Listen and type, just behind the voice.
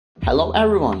Hello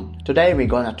everyone, today we're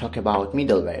gonna talk about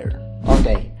middleware.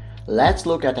 Okay, let's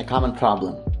look at a common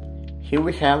problem. Here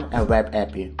we have a web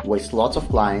API with lots of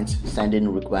clients sending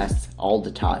requests all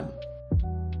the time.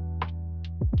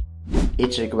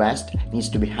 Each request needs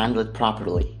to be handled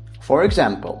properly. For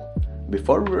example,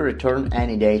 before we return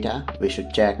any data, we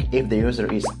should check if the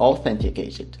user is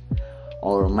authenticated.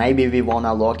 Or maybe we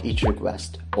wanna log each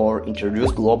request, or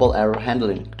introduce global error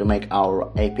handling to make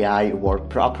our API work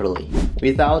properly.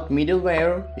 Without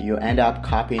middleware, you end up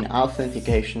copying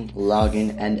authentication,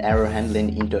 login, and error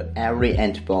handling into every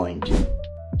endpoint.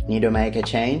 Need to make a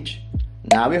change?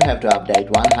 Now you have to update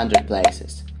 100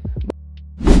 places.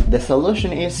 The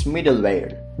solution is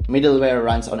middleware. Middleware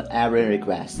runs on every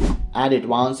request. Add it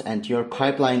once and your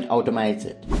pipeline automates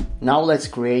it. Now let's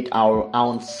create our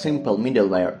own simple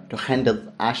middleware to handle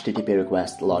HTTP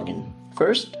request login.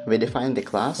 First, we define the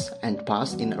class and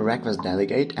pass in request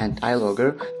delegate and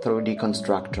iLogger through the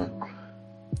constructor.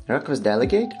 Request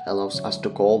delegate allows us to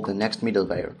call the next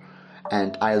middleware,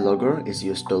 and iLogger is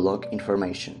used to log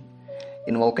information.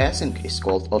 Invoke async is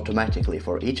called automatically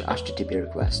for each HTTP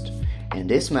request. In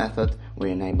this method,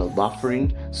 we enable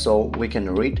buffering so we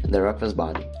can read the request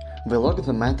body. We log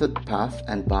the method path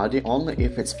and body only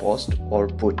if it's post or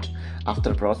put.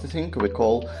 After processing, we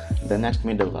call the next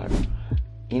middleware.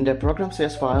 In the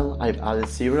program.cs file, I've added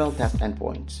several test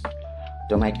endpoints.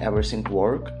 To make everything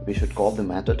work, we should call the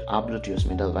method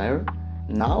app.useMiddleware.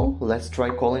 Now, let's try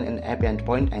calling an API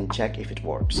endpoint and check if it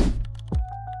works.